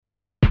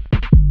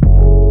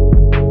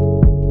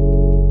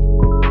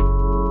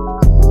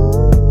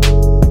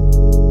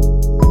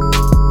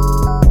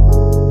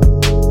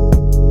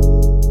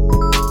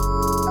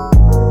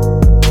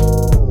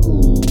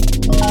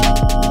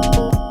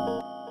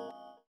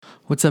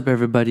What's up,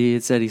 everybody?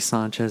 It's Eddie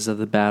Sanchez of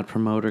The Bad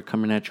Promoter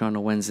coming at you on a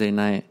Wednesday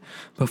night.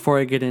 Before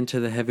I get into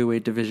the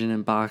heavyweight division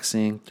in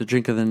boxing, the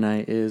drink of the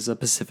night is a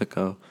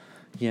Pacifico.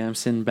 Yeah, I'm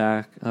sitting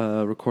back,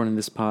 recording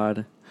this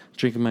pod,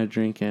 drinking my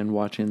drink, and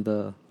watching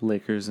the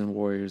Lakers and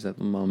Warriors at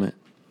the moment.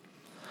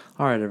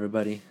 All right,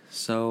 everybody.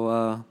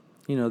 So,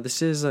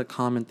 this is a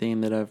common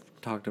theme that I've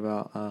talked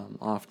about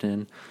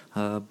often,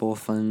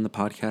 both in the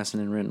podcast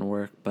and in written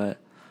work, but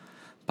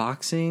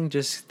boxing,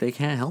 they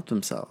can't help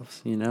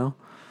themselves,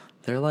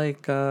 They're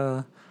like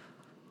that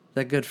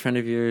good friend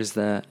of yours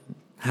that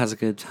has a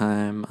good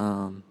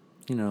time,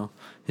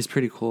 is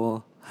pretty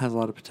cool, has a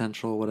lot of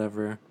potential,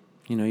 whatever.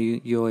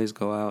 You always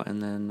go out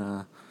and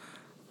then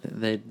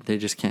they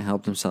just can't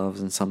help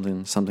themselves and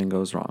something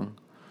goes wrong.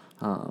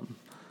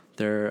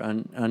 They're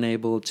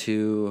unable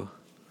to,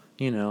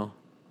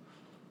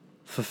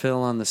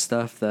 fulfill on the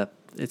stuff that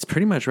it's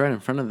pretty much right in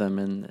front of them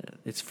and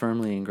it's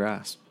firmly in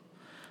grasp.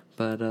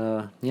 But,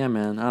 yeah,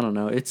 man, I don't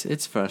know.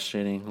 It's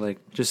frustrating, like,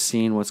 just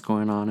seeing what's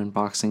going on in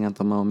boxing at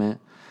the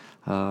moment.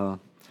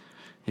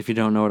 If you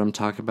don't know what I'm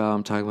talking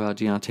about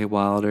Deontay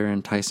Wilder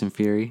and Tyson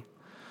Fury.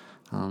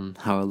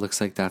 How it looks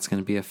like that's going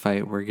to be a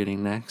fight we're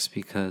getting next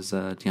because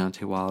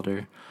Deontay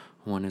Wilder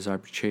won his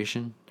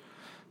arbitration.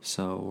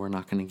 So we're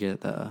not going to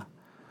get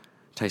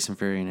Tyson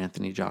Fury and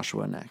Anthony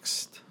Joshua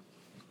next.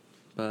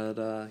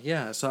 But,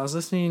 yeah, so I was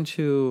listening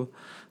to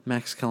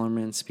Max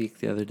Kellerman speak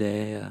the other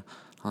day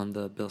on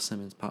the Bill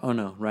Simmons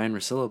Ryan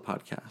Russillo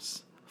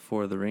podcast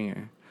for The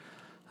Ringer.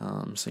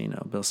 So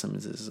Bill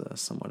Simmons is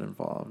somewhat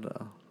involved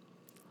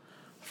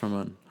from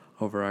an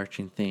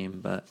overarching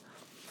theme. But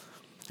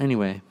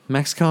anyway,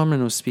 Max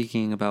Kellerman was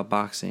speaking about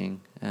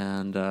boxing,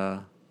 and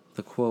the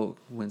quote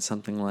went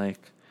something like,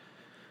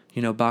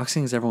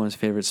 boxing is everyone's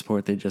favorite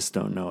sport, they just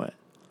don't know it.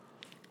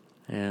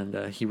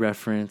 And he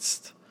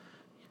referenced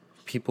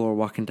people are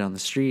walking down the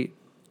street,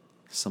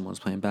 someone's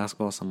playing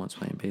basketball, someone's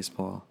playing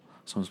baseball,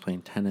 someone's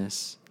playing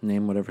tennis,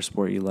 name whatever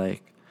sport you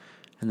like.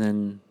 And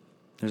then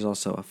there's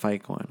also a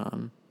fight going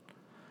on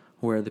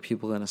where the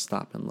people are going to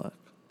stop and look.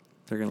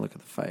 They're going to look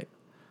at the fight.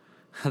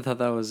 I thought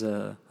that was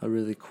a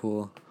really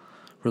cool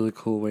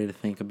way to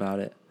think about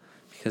it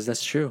because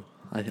that's true.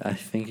 I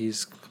think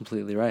he's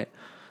completely right.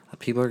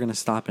 People are going to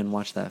stop and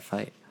watch that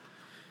fight.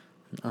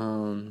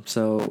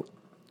 So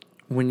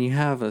when you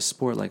have a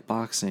sport like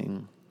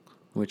boxing,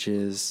 which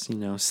is,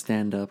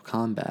 stand-up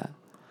combat,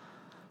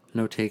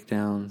 no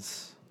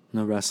takedowns,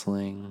 no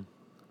wrestling,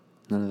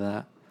 none of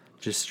that.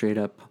 Just straight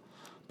up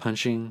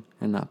punching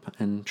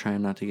and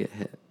trying not to get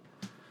hit.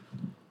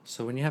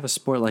 So when you have a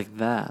sport like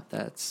that,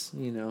 that's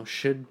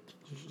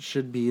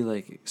should be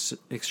like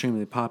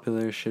extremely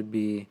popular, should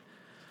be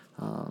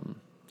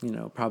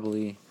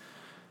probably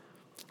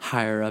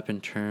higher up in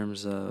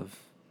terms of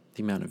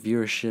the amount of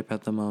viewership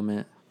at the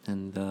moment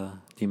and the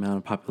amount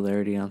of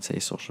popularity on, say,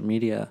 social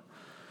media,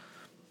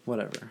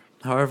 whatever.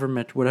 Whatever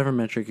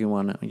metric you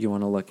want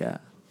to look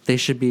at, they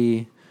should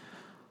be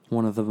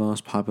one of the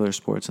most popular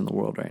sports in the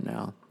world right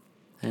now.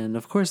 And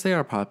of course they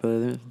are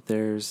popular.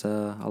 There's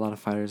a lot of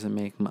fighters that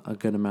make a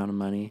good amount of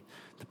money.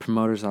 The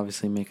promoters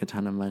obviously make a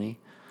ton of money.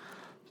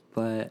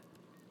 But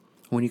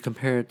when you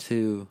compare it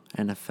to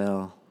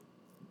NFL,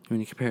 when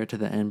you compare it to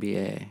the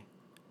NBA,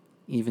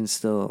 even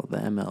still the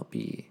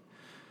MLB,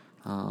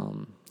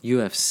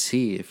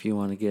 UFC, if you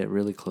want to get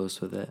really close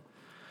with it,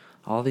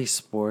 all these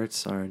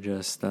sports are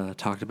just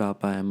talked about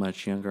by a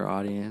much younger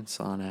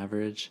audience on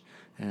average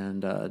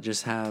and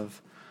just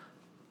have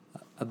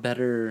a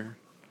better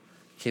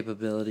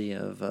capability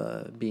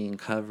of being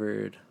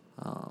covered.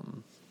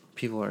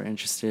 People are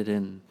interested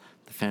in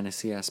the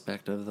fantasy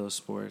aspect of those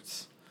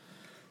sports.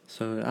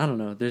 So, I don't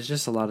know. There's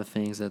just a lot of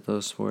things that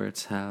those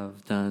sports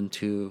have done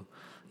to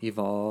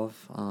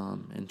evolve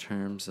in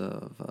terms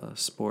of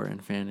sport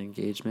and fan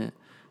engagement.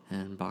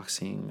 And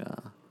boxing,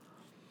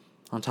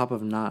 on top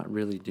of not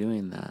really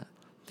doing that,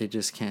 they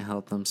just can't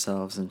help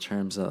themselves in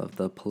terms of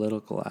the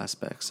political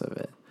aspects of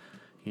it.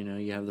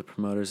 You have the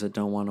promoters that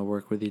don't want to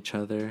work with each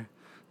other.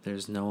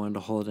 There's no one to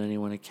hold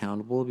anyone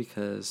accountable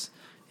because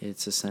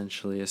it's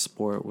essentially a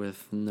sport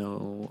with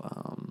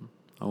no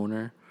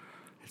owner.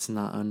 It's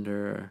not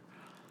under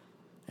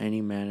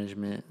any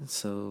management,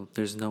 so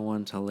there's no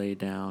one to lay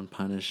down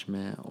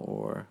punishment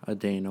or a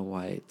Dana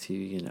White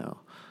to,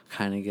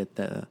 kind of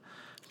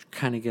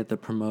get the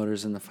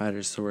promoters and the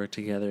fighters to work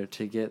together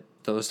to get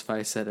those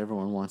fights that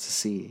everyone wants to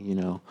see,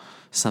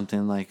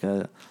 something like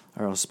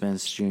Earl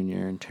Spence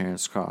Jr. and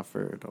Terrence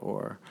Crawford,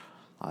 or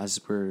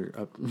as we're,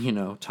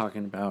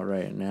 talking about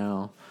right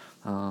now,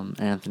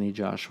 Anthony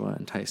Joshua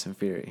and Tyson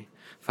Fury.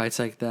 Fights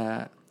like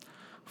that,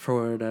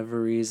 for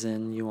whatever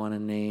reason you want to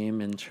name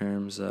in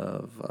terms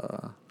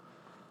of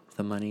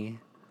the money,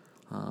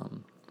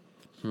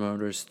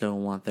 promoters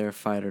don't want their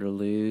fighter to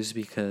lose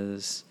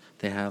because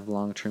they have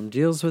long-term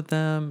deals with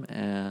them,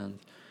 and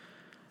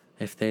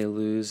if they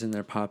lose in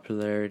their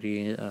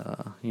popularity,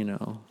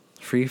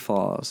 free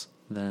falls,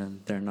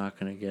 then they're not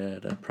going to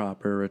get a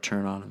proper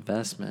return on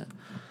investment.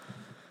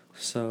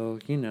 So,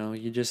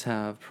 you just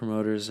have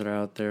promoters that are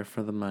out there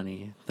for the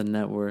money. The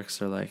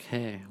networks are like,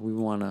 "Hey, we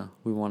want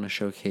to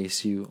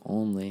showcase you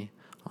only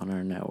on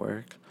our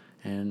network."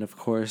 And of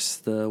course,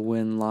 the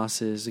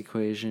win-losses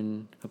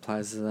equation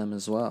applies to them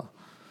as well.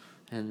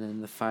 And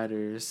then the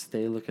fighters,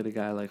 they look at a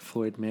guy like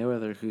Floyd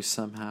Mayweather, who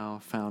somehow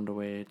found a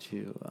way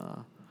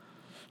to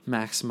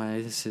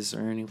maximize his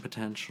earning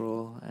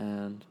potential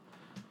and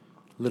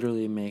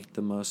literally make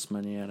the most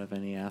money out of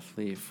any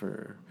athlete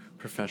for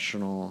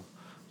professional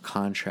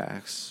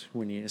contracts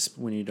when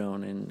you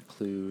don't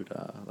include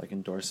like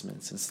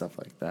endorsements and stuff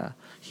like that.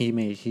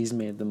 He's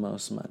made the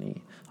most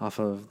money off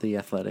of the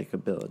athletic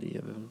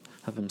ability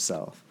of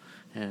himself,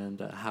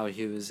 and how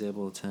he was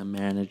able to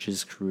manage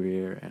his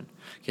career and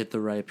get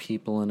the right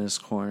people in his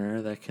corner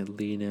that could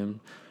lead him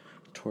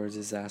towards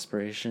his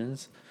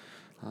aspirations.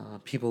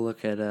 People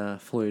look at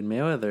Floyd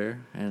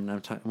Mayweather, and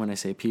when I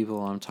say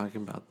people, I'm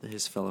talking about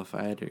his fellow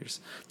fighters.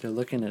 They're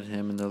looking at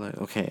him and they're like,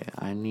 okay,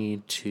 I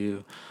need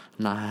to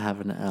not have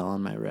an L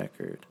on my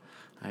record.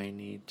 I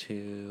need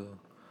to.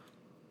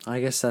 I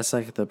guess that's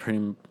like the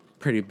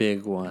pretty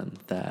big one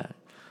that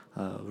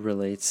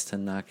relates to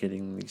not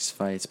getting these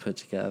fights put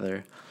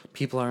together.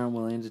 People aren't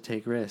willing to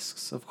take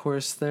risks. Of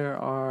course, there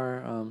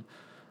are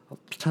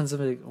tons of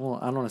I don't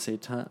want to say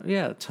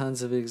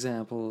tons of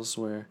examples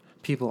where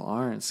people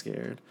aren't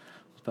scared,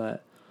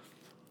 but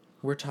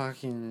we're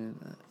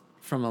talking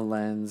from a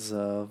lens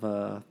of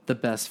the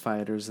best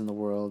fighters in the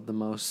world, the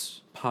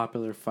most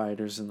popular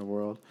fighters in the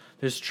world.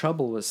 There's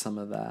trouble with some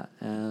of that,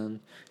 and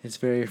it's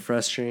very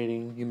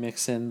frustrating. You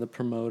mix in the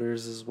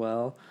promoters as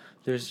well.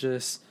 There's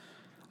just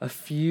a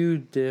few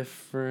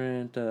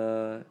different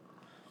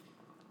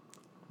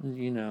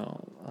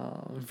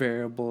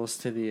variables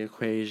to the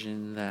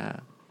equation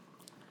that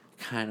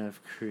kind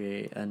of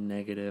create a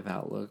negative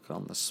outlook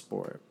on the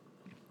sport.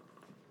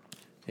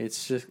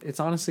 It's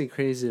honestly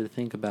crazy to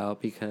think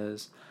about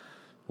because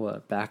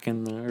back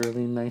in the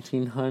early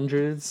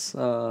 1900s,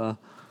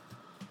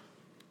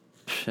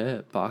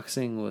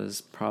 boxing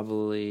was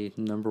probably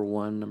number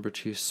one, number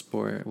two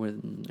sport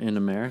in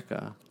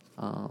America.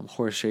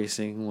 Horse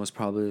racing was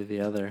probably the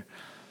other.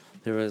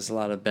 There was a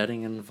lot of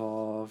betting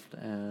involved,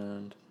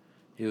 and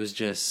it was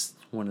just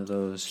one of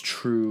those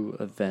true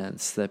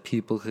events that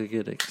people could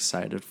get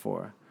excited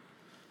for.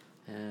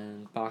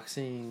 And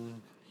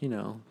boxing,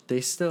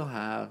 they still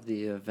have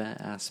the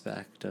event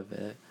aspect of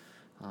it,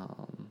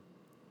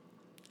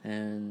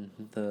 and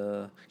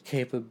the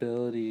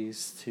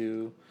capabilities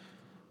to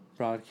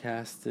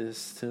broadcast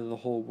this to the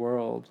whole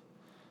world.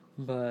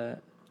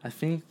 But I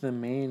think the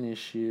main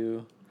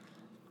issue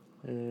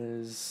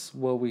is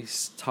what we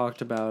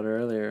talked about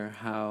earlier,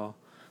 how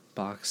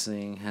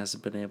boxing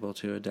hasn't been able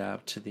to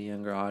adapt to the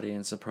younger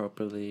audience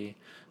appropriately,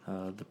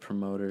 the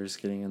promoters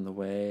getting in the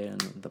way,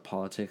 and the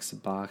politics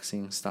of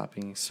boxing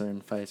stopping certain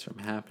fights from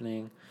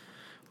happening.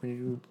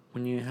 When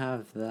you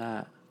have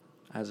that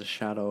as a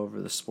shadow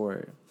over the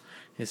sport,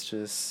 it's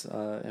just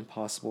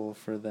impossible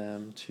for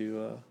them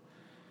to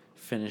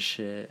finish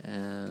it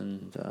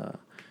and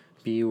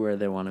be where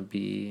they want to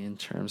be in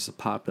terms of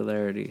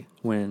popularity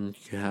when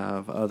you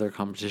have other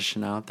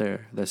competition out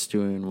there that's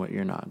doing what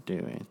you're not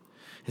doing.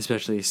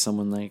 Especially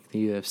someone like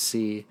the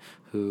UFC,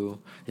 who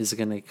is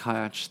going to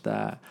catch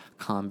that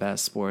combat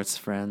sports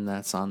friend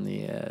that's on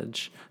the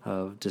edge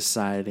of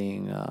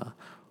deciding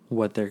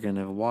what they're going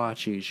to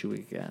watch each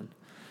weekend.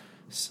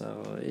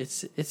 So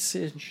it's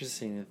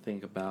interesting to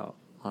think about,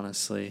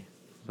 honestly,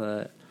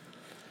 but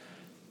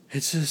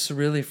it's just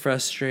really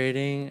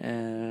frustrating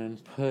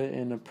and put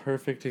in a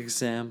perfect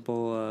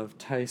example of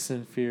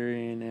Tyson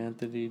Fury and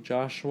Anthony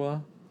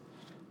Joshua.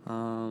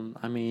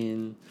 I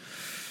mean,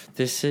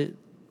 this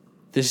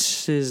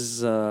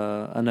is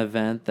an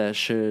event that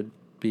should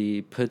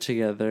be put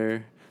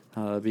together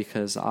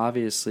because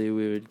obviously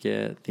we would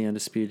get the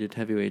undisputed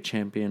heavyweight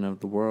champion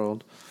of the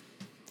world.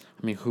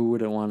 I mean, who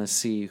wouldn't want to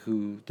see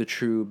who the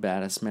true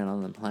baddest man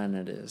on the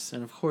planet is?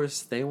 And of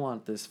course, they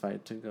want this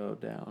fight to go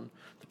down.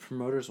 The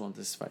promoters want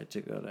this fight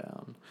to go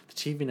down. The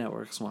TV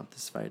networks want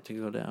this fight to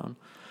go down.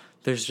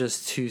 There's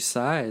just two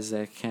sides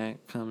that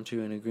can't come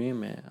to an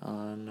agreement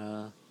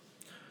on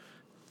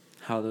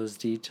how those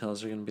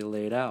details are going to be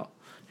laid out.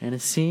 And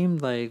it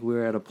seemed like we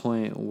were at a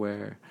point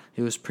where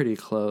it was pretty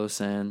close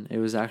and it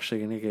was actually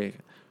going to get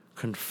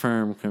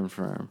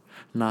confirmed.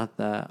 Not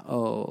that,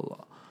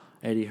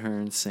 Eddie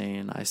Hearn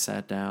saying I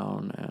sat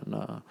down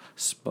and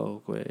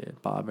spoke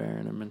with Bob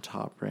Arum and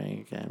Top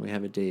Rank and we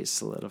have a date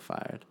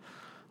solidified.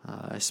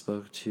 I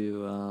spoke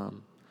to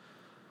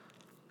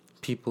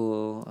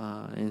people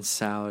in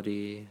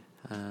Saudi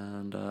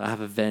and I have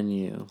a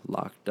venue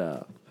locked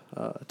up.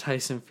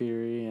 Tyson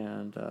Fury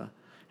and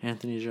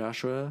Anthony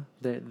Joshua,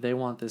 they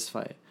want this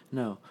fight.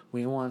 No,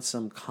 we want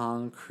some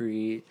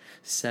concrete,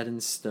 set in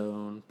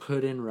stone,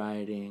 put in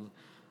writing.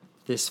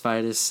 This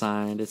fight is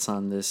signed, it's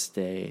on this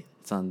date,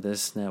 it's on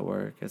this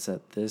network, it's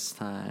at this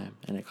time,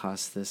 and it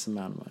costs this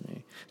amount of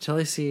money. Until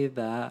I see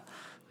that,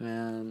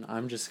 man,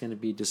 I'm just going to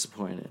be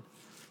disappointed.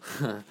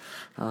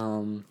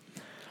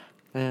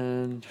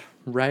 And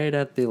right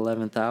at the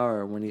 11th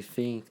hour, when you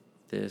think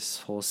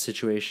this whole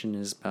situation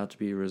is about to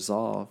be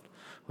resolved,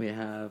 we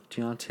have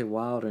Deontay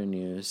Wilder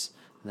news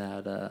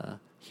that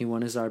he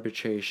won his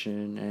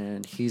arbitration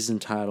and he's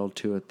entitled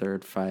to a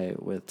third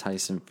fight with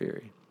Tyson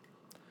Fury.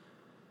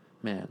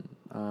 Man,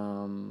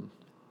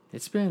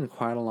 it's been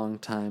quite a long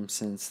time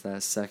since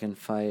that second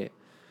fight,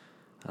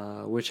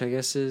 which I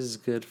guess is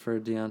good for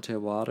Deontay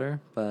Wilder,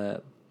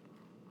 but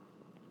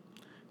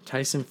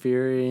Tyson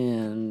Fury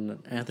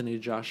and Anthony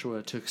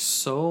Joshua took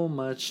so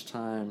much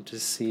time to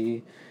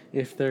see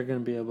if they're going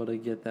to be able to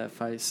get that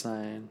fight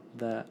signed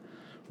that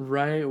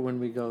right when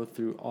we go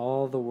through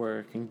all the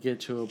work and get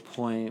to a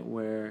point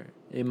where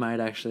it might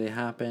actually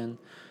happen,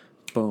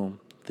 boom,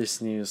 this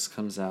news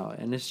comes out.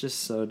 And it's just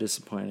so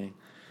disappointing.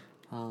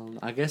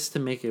 I guess to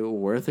make it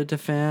worth it to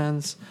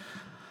fans,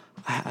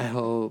 I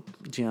hope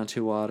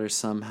Deontay Wilder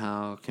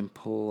somehow can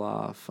pull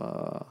off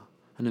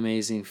an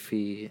amazing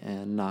feat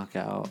and knock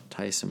out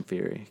Tyson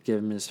Fury, give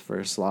him his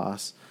first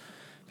loss.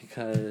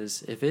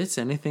 Because if it's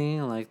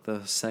anything like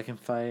the second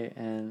fight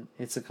and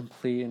it's a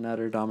complete and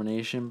utter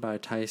domination by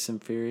Tyson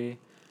Fury,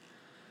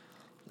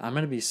 I'm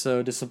going to be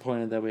so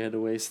disappointed that we had to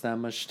waste that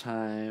much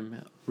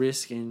time,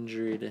 risk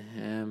injury to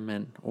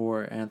him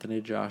or Anthony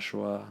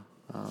Joshua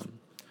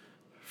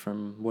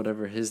from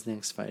whatever his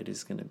next fight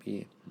is going to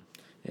be.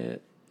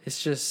 It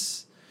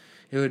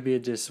would be a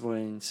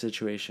disappointing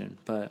situation,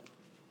 but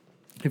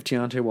if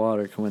Deontay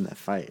Wilder can win that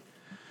fight,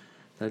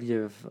 that'd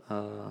give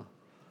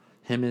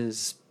him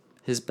his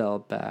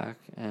belt back,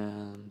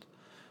 and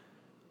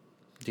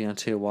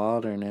Deontay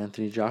Wilder and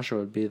Anthony Joshua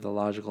would be the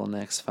logical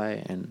next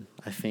fight, and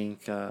I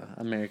think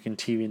American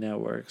TV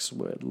networks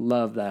would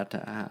love that to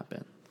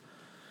happen.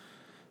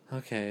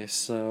 Okay,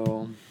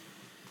 so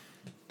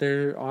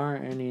there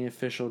aren't any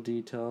official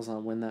details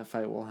on when that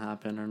fight will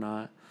happen or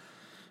not.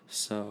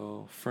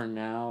 So for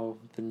now,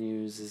 the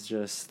news is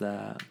just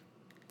that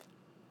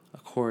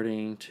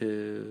according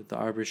to the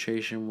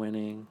arbitration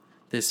winning,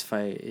 this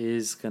fight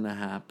is going to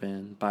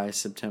happen by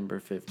September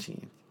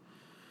 15th.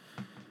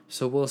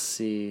 So we'll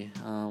see.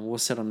 We'll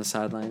sit on the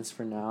sidelines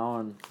for now,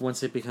 and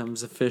once it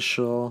becomes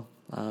official,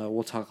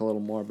 we'll talk a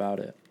little more about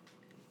it.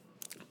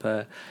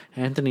 But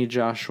Anthony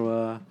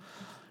Joshua,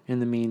 in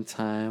the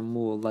meantime,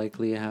 will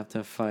likely have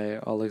to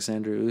fight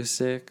Alexander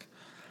Usyk.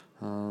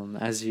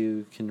 As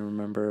you can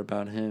remember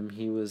about him,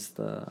 he was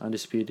the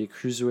undisputed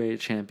cruiserweight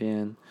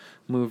champion,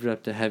 moved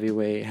up to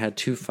heavyweight, had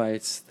 2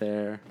 fights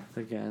there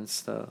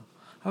against, I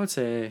would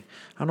say,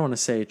 I don't want to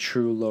say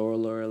true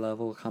lower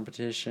level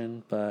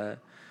competition, but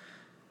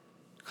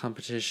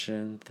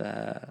competition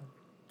that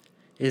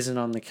isn't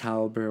on the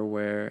caliber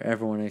where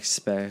everyone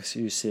expects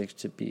Usyk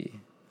to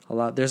be.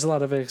 There's a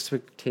lot of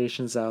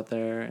expectations out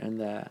there, and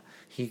that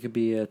he could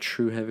be a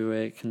true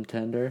heavyweight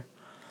contender.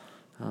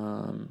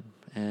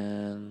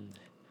 And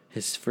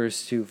his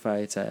first 2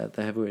 fights at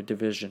the heavyweight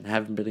division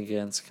haven't been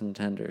against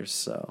contenders,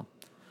 so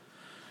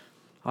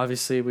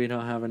obviously we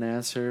don't have an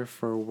answer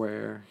for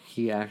where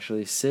he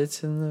actually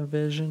sits in the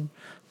division,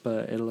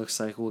 but it looks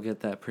like we'll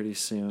get that pretty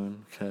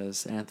soon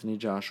because Anthony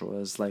Joshua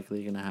is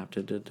likely going to have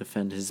to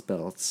defend his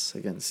belts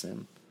against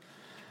him.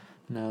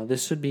 Now,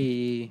 this would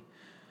be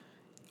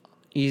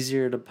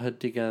easier to put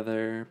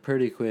together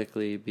pretty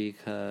quickly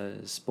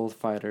because both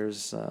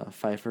fighters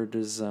fight for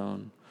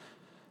DAZN.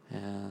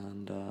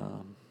 And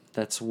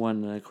that's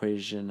one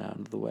equation out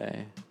of the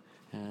way.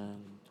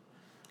 And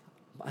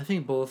I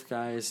think both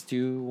guys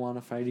do want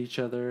to fight each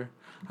other.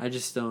 I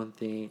just don't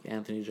think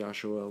Anthony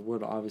Joshua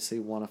would obviously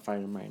want to fight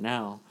him right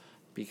now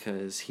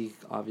because he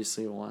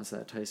obviously wants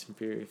that Tyson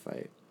Fury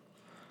fight.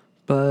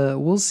 But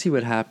we'll see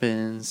what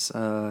happens.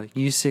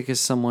 Usyk is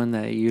someone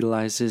that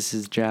utilizes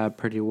his jab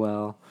pretty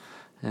well.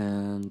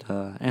 And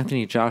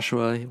Anthony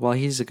Joshua, while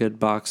he's a good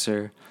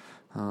boxer,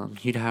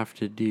 he'd have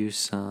to do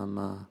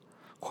some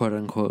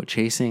quote-unquote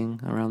chasing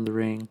around the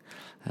ring,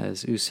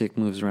 as Usyk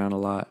moves around a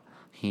lot.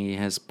 He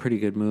has pretty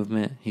good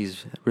movement.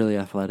 He's really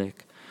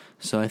athletic.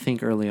 So I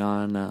think early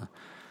on, I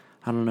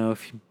don't know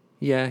if...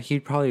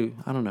 he'd probably...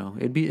 I don't know.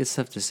 It's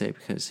tough to say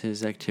because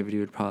his activity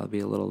would probably be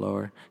a little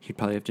lower. He'd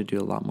probably have to do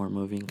a lot more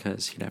moving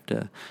because he'd have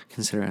to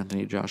consider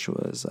Anthony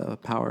Joshua's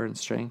power and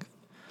strength.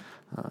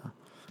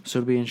 So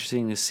it'll be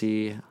interesting to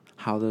see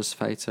how those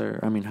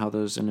how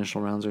those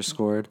initial rounds are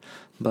scored.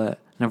 But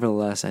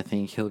nevertheless, I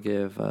think he'll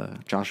give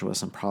Joshua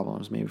some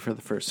problems, maybe for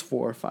the first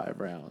 4 or 5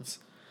 rounds.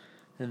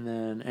 And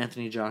then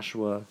Anthony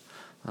Joshua,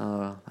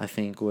 I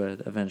think,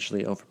 would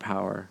eventually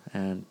overpower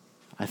and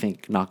I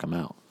think knock him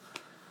out.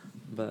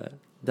 But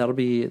that'll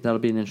be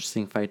an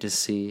interesting fight to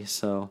see.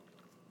 So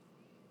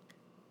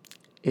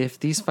if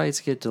these fights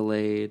get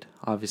delayed,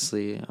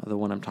 obviously the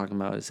one I'm talking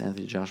about is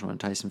Anthony Joshua and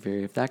Tyson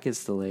Fury. If that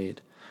gets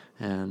delayed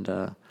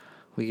and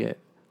we get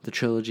the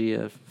trilogy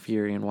of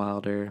Fury and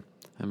Wilder,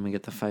 and we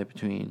get the fight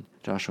between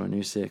Joshua and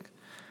Usyk,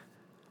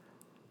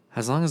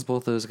 as long as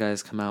both those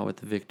guys come out with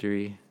the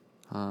victory,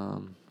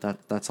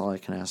 that's all I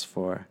can ask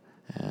for,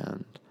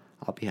 and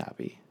I'll be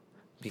happy.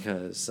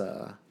 Because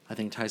I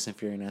think Tyson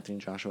Fury and Anthony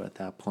Joshua at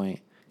that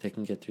point, they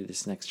can get through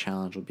this next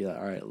challenge, will be like,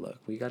 all right, look,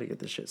 we got to get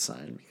this shit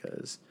signed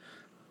because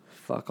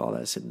fuck all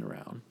that sitting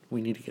around.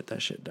 We need to get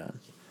that shit done.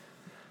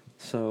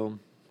 So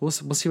we'll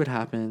see what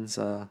happens.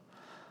 I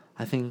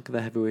think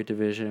the heavyweight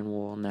division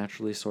will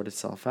naturally sort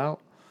itself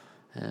out,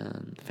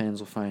 and fans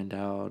will find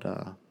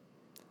out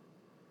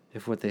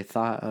if what they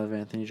thought of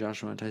Anthony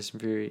Joshua and Tyson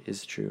Fury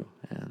is true,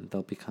 and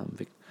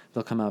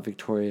they'll come out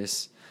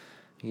victorious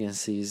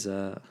against these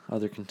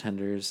other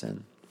contenders,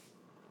 and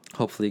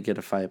hopefully get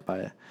a fight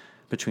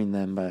between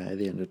them by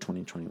the end of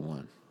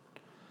 2021.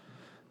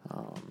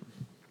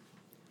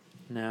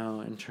 Now,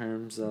 in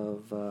terms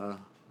of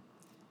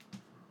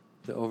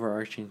the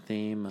overarching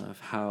theme of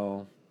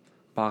how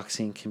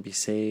boxing can be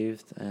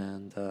saved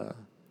and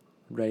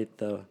right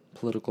the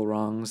political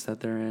wrongs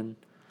that they're in,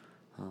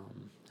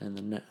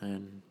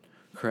 and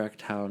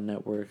correct how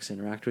networks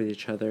interact with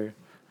each other,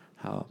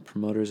 how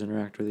promoters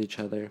interact with each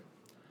other.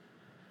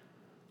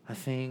 I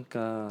think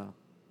there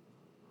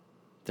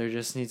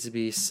just needs to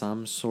be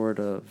some sort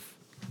of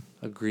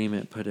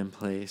agreement put in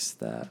place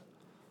that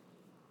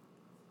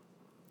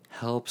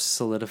helps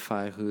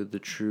solidify who the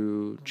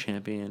true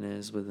champion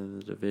is within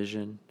the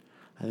division.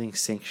 I think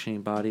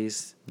sanctioning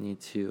bodies need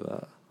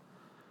to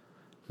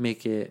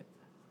make it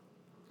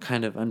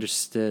kind of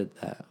understood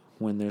that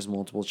when there's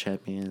multiple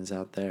champions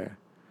out there,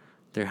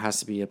 there has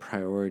to be a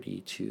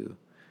priority to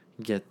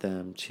get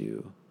them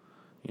to,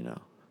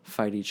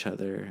 fight each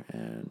other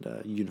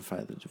and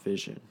unify the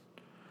division.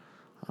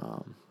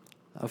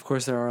 Of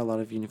course, there are a lot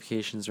of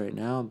unifications right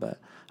now, but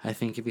I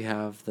think if you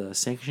have the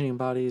sanctioning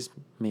bodies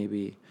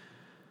maybe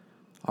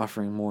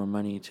offering more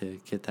money to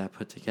get that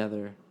put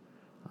together,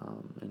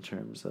 in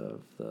terms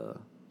of the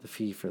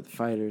fee for the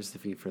fighters, the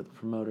fee for the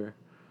promoter,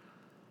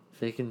 if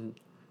they can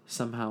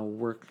somehow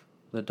work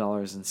the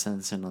dollars and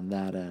cents in on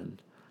that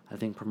end, I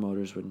think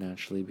promoters would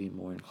naturally be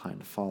more inclined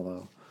to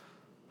follow.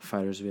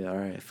 Fighters would be, all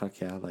right, fuck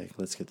yeah,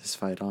 let's get this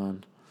fight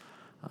on.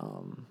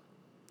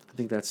 I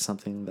think that's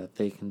something that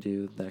they can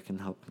do that can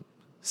help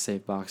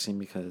save boxing,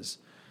 because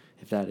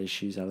if that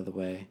issue's out of the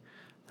way,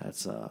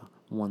 that's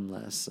one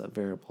less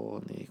variable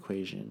in the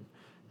equation,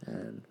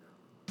 and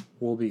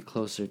we'll be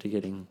closer to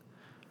getting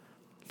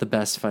the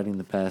best fighting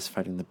the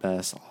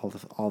best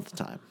all the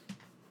time,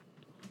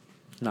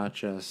 not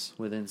just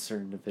within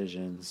certain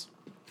divisions,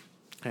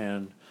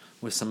 and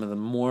with some of the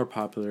more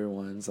popular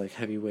ones like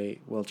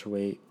heavyweight,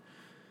 welterweight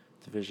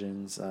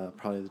divisions,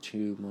 probably the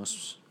two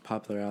most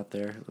popular out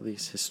there, at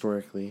least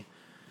historically.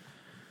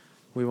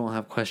 We won't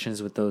have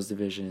questions with those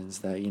divisions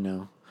that,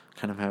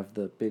 kind of have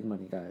the big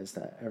money guys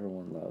that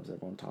everyone loves,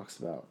 everyone talks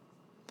about.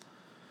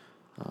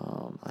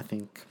 I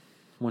think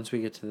once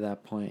we get to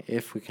that point,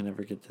 if we can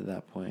ever get to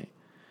that point,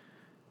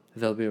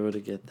 they'll be able to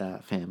get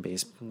that fan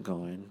base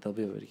going. They'll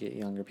be able to get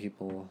younger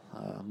people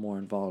more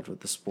involved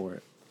with the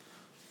sport.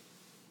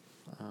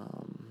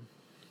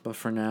 But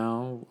for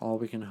now, all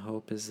we can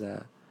hope is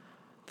that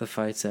the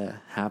fights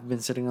that have been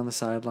sitting on the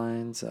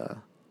sidelines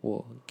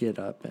will get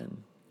up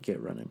and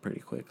get running pretty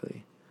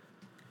quickly.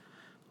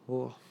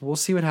 We'll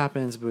see what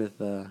happens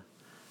with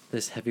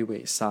this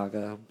heavyweight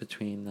saga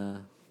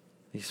between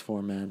these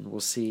four men. We'll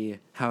see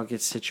how it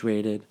gets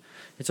situated.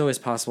 It's always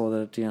possible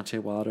that Deontay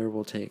Wilder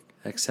will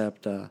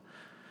accept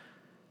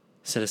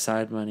set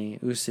aside money.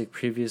 Usyk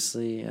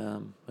previously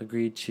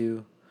agreed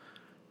to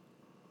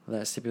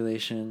that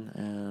stipulation,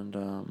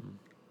 and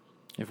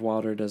if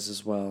Wilder does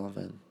as well,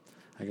 then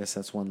I guess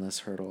that's one less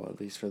hurdle, at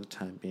least for the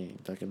time being,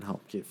 that can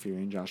help get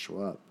Fury and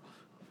Joshua up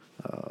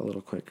a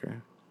little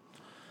quicker.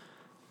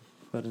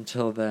 But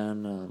until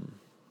then,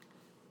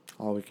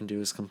 all we can do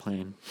is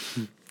complain.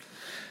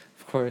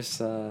 Of course,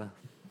 there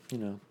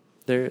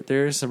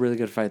is a really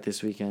good fight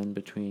this weekend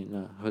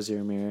between Jose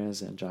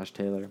Ramirez and Josh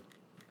Taylor.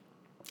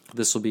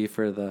 This will be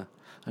for the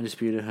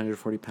undisputed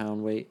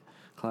 140-pound weight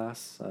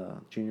class,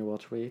 junior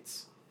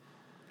welterweights.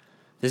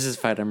 This is a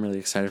fight I'm really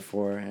excited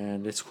for,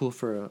 and it's cool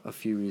for a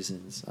few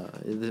reasons.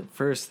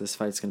 First, this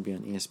fight's going to be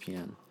on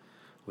ESPN,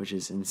 which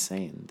is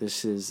insane.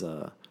 This is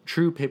a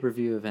true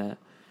pay-per-view event,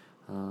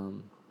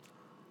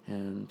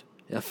 and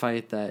a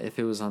fight that if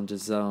it was on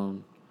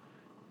DAZN,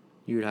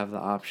 you would have the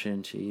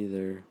option to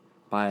either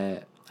buy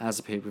it as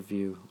a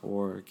pay-per-view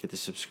or get the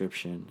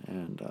subscription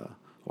and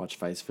watch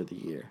fights for the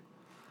year.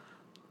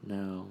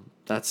 Now,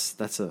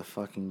 that's a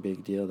fucking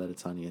big deal that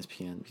it's on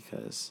ESPN,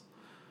 because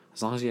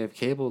as long as you have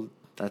cable,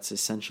 that's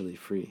essentially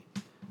free.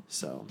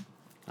 So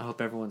I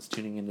hope everyone's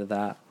tuning into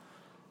that.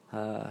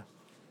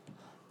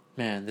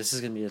 Man, this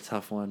is going to be a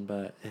tough one,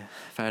 but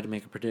if I had to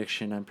make a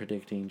prediction, I'm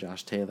predicting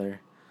Josh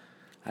Taylor.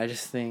 I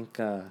just think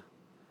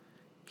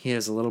he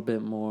has a little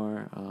bit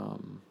more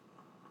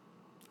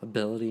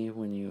ability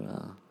when you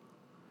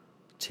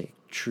take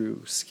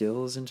true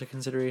skills into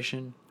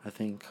consideration. I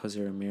think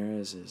Jose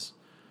Ramirez is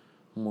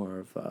more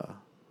of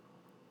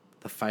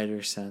the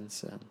fighter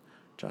sense, and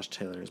Josh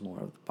Taylor is more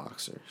of the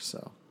boxer.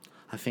 So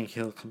I think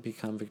he'll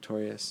become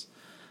victorious.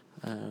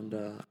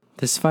 And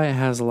this fight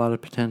has a lot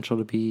of potential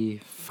to be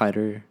fight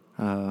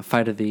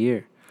of the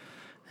year.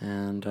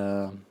 And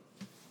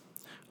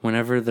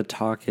whenever the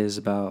talk is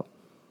about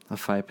a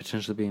fight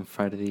potentially being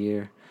fight of the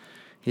year,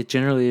 it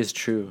generally is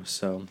true.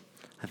 So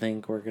I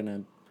think we're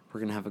gonna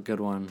have a good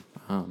one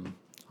on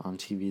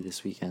TV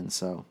this weekend.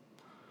 So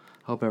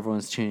I hope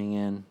everyone's tuning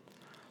in.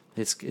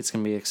 it's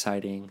gonna be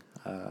exciting.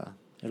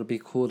 It'll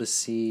be cool to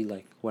see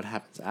like what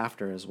happens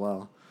after as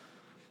well,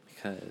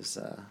 because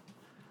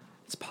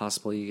it's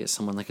possible you get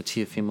someone like a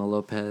Teofimo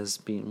Lopez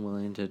being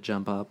willing to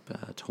jump up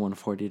to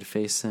 140 to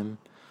face him,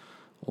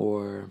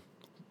 or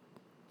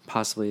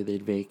possibly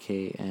they'd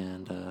vacate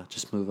and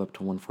just move up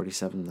to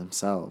 147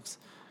 themselves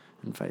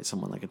and fight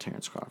someone like a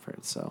Terrence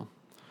Crawford. So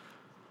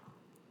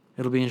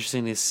it'll be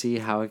interesting to see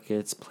how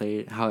it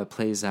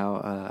plays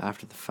out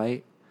after the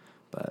fight.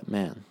 But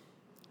man,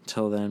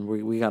 until then,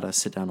 we gotta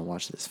sit down and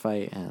watch this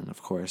fight, and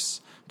of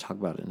course talk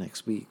about it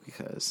next week,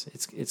 because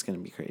it's gonna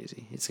be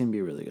crazy. It's gonna be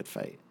a really good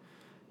fight,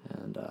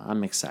 and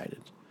I'm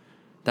excited.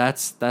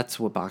 That's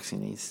what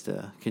boxing needs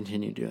to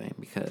continue doing,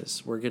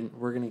 because we're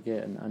gonna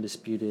get an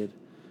undisputed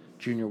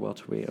junior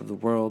welterweight of the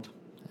world,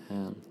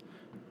 and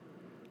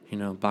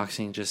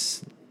boxing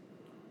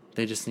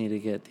they just need to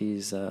get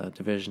these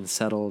divisions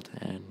settled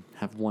and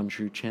have one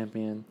true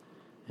champion,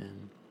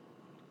 and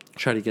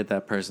try to get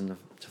that person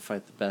to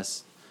fight the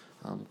best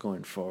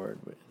going forward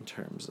in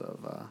terms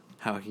of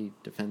how he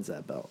defends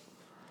that belt.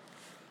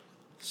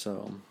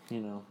 So,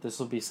 this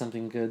will be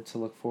something good to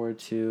look forward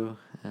to,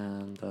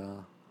 and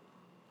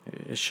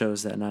it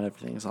shows that not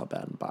everything is all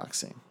bad in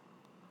boxing.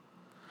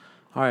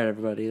 All right,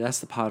 everybody, that's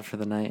the pod for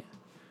the night.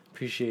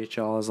 Appreciate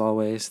y'all as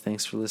always.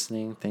 Thanks for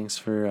listening. Thanks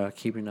for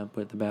keeping up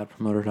with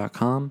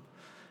thebadpromoter.com,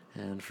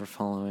 and for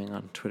following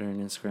on Twitter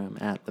and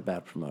Instagram at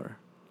thebadpromoter.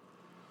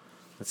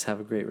 Let's have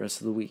a great rest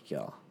of the week,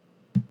 y'all.